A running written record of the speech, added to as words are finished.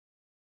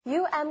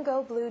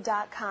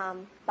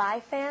UMGoBlue.com.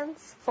 By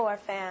fans, for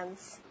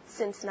fans.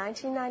 Since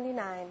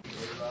 1999.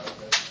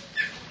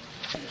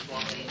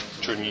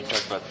 Jordan, you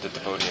talked about at the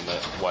podium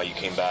why you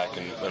came back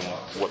and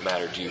what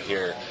mattered to you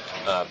here.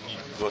 You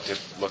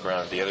look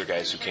around at the other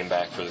guys who came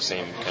back for the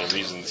same kind of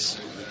reasons.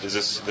 Is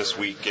this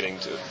week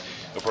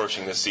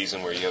approaching this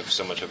season where you have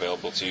so much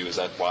available to you? Is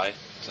that why?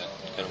 Is that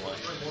kind of why?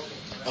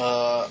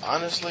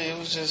 Honestly, it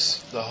was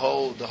just the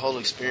whole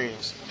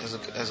experience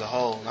as a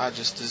whole, not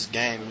just this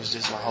game. It was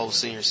just my whole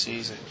senior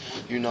season.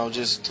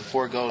 Just to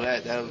forego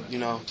that,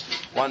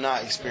 why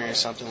not experience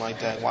something like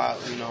that?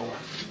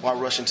 Why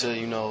rush into,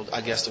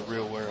 I guess the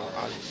real world?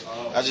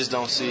 I just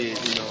don't see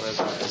it,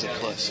 as a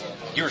plus.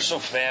 You were so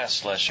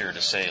fast last year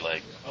to say,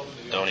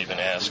 don't even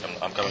ask,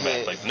 I'm coming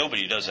back.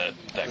 Nobody does that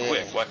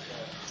quick.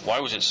 Why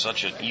was it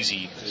such an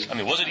easy?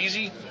 Was it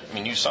easy?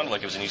 You sounded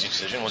like it was an easy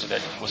decision. Was it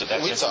that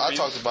simple? I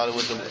talked about it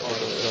with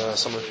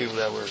some of the people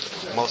that were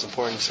most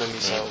important to me.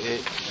 So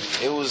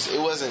it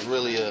wasn't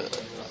really a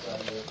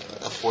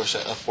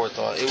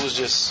forethought. It was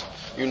just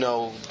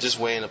just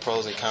weighing the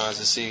pros and cons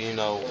to see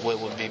what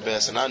would be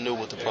best. And I knew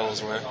what the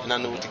pros were, and I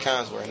knew what the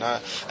cons were, and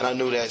I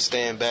knew that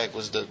staying back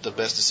was the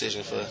best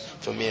decision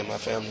for me and my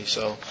family.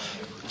 So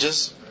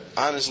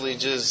honestly,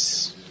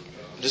 just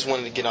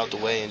wanted to get out the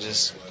way and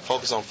just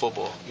focus on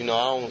football. I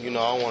don't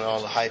want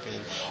all the hype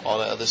and all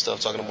that other stuff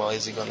talking about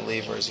is he going to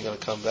leave or is he going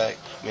to come back.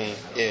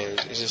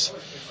 It's just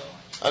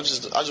I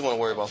just want to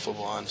worry about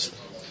football, honestly.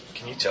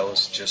 Can you tell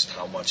us just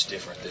how much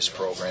different this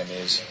program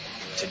is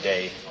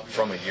today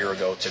from a year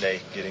ago today,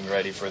 getting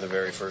ready for the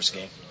very first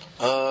game?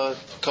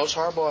 Coach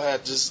Harbaugh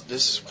had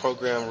this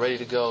program ready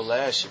to go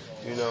last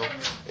year.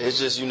 It's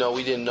just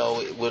we didn't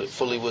know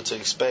fully what to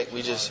expect.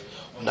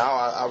 Now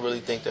I really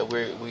think that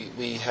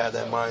we have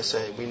that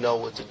mindset. We know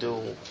what to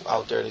do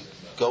out there to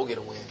go get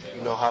a win.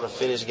 How to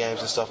finish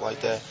games and stuff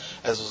like that.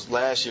 As was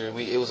last year,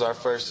 it was our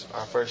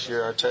first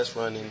year, our test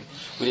run, and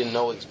we didn't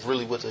know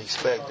really what to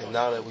expect. And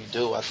now that we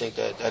do, I think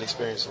that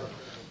experience will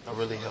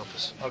really help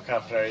us. How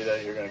confident are you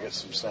that you're going to get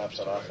some snaps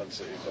on offense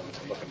that you've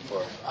been looking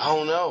for? I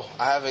don't know.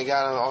 I haven't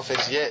got on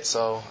offense yet,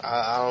 so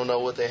I don't know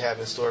what they have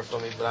in store for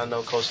me. But I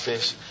know Coach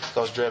Fish,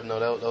 Coach Drebno,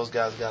 those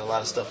guys got a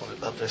lot of stuff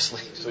up their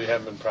sleeve. So you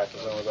haven't been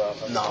practicing with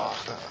offense? No.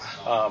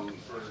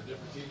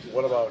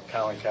 What about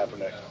Colin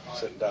Kaepernick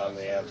sitting down in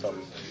the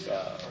anthem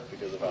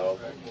because of how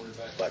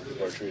black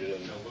people are treated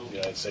in the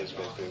United States,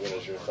 basically? What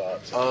is your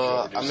thoughts?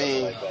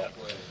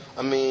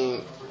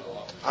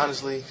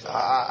 Honestly,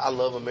 I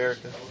love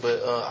America,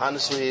 but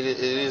honestly, it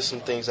is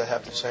some things that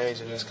have to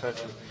change in this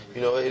country.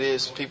 It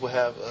is, people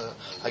have,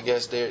 I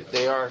guess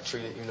they are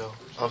treated,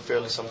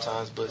 unfairly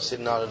sometimes, but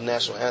sitting out of the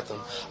national anthem,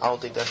 I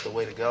don't think that's the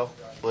way to go.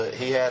 But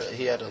he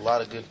had a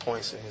lot of good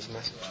points in his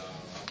message.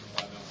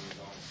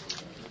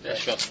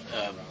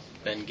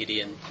 Ben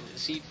Gideon,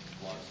 is he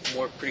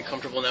pretty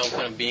comfortable now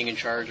kind of being in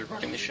charge of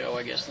running the show,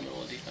 I guess, in the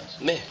middle of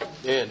defense?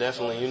 Yeah,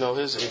 definitely.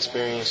 His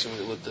experience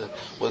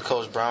with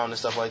Coach Brown and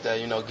stuff like that,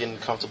 getting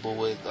comfortable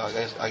with,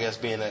 I guess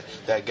being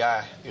that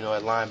guy,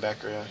 at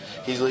linebacker.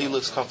 He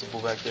looks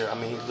comfortable back there.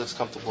 He looks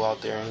comfortable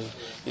out there, and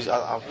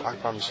I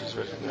promise he's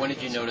ready. When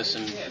did you notice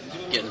him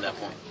getting to that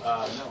point?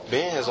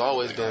 Ben has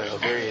always been a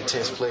very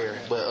intense player,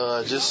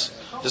 but just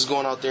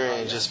going out there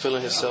and just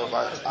feeling himself,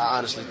 I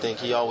honestly think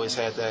he always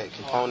had that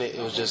component.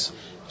 It was just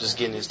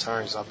getting his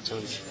turns,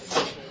 opportunity.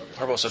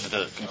 Harbaugh said that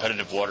the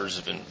competitive waters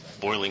have been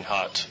boiling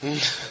hot. And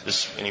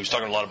he was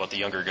talking a lot about the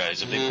younger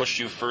guys. Have they pushed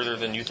you further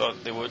than you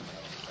thought they would?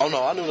 Oh,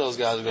 no, I knew those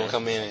guys were going to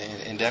come in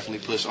and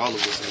definitely push all of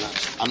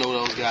us. And I know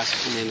those guys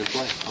can come in and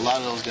play. A lot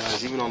of those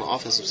guys, even on the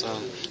offensive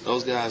side,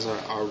 those guys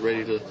are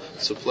ready to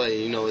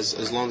play.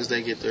 As long as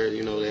they get their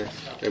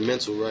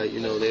mental right,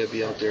 they'll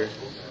be out there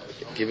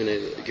giving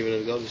it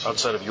a go.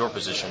 Outside of your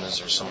position, is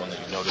there someone that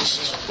you've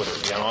noticed, whether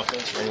it be on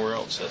offense or anywhere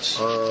else, that's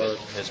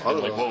all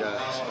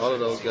of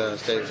those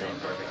guys.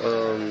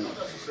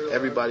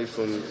 Everybody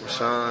from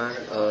Sean,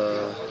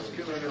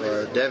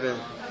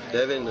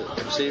 Devin, the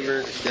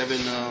receiver,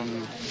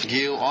 Devin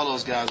Gill, all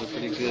those guys are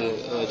pretty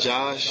good.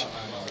 Josh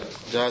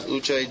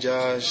Uche,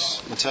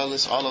 Josh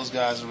Metellus, all those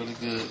guys are really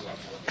good.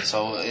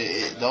 So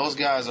those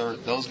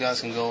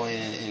guys can go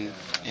in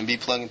and be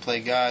plug and play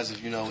guys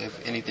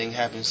if anything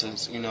happens to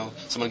some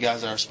of the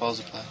guys that are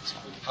supposed to play. So.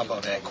 How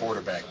about that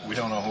quarterback? We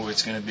don't know who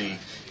it's going to be,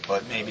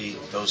 but maybe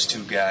those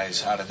two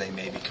guys, how do they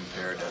maybe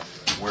compare to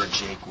where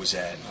Jake was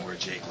at and where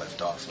Jake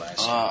left off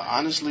last year?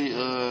 Honestly,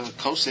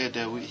 Coach said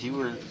that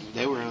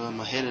they were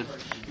ahead of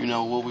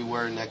what we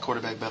were in that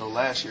quarterback battle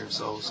last year.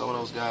 So some of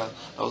those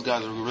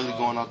guys are really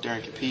going out there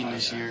and competing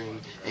this year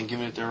and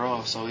giving it their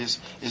all. So it's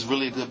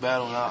really a good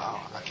battle, and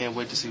I can't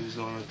wait to see who's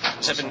going to.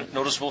 Has that been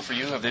noticeable for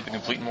you? Have they been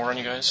completing more on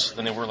you guys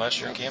than they were last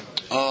year in camp?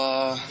 If you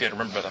had to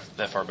remember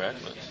that far back,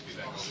 but.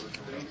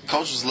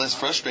 Coach was less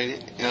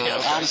frustrated,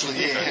 honestly.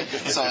 Yeah.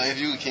 So if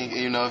you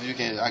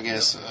can, I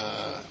guess,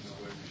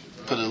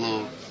 put a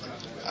little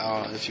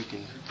if you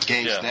can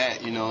gauge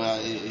that, you know,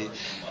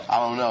 I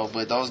don't know,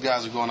 but those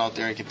guys are going out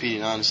there and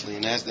competing honestly,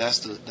 and that's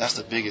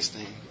the biggest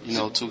thing. You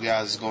know, two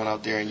guys is going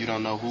out there and you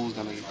don't know who's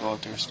going to go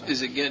out there and start.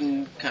 Is it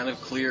getting kind of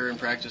clear in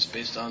practice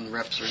based on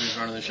reps or who's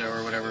running the show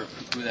or whatever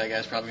who that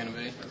guy's probably going to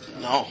be?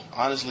 No,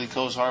 honestly,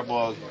 Coach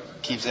Harbaugh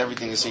keeps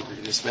everything a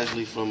secret,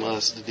 especially from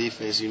us, the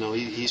defense. You know,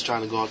 he's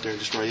trying to go out there and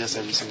destroy us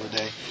every single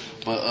day.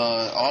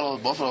 But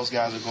both of those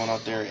guys are going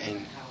out there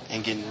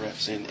and getting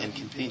reps and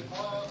competing.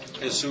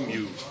 I assume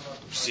you've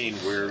seen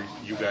where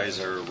you guys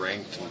are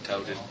ranked and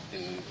touted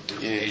in the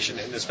nation,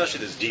 and especially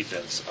this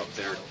defense up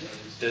there.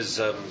 Does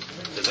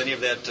any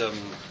of that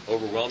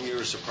overwhelm you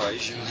or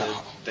surprise you?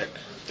 No.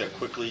 That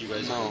quickly you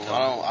guys? No,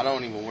 I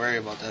don't even worry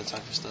about that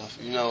type of stuff.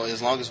 You know,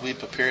 as long as we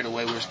prepare the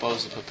way we're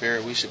supposed to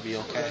prepare, we should be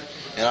okay.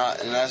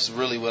 And that's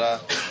really what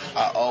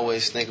I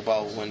always think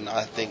about when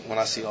I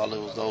see all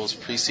of those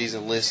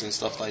preseason lists and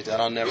stuff like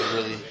that. I'll never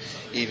really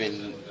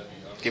even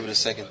give it a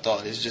second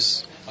thought. It's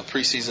just a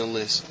preseason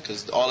list,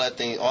 because all of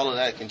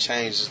that can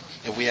change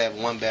if we have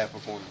one bad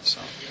performance.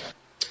 So.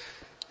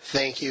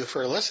 Thank you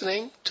for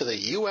listening to the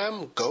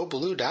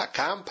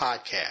UMGoBlue.com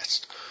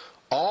podcast.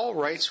 All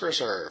rights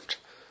reserved.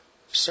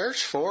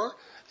 Search for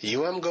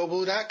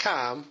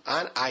UMGoBlue.com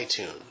on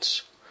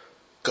iTunes.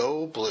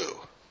 Go Blue.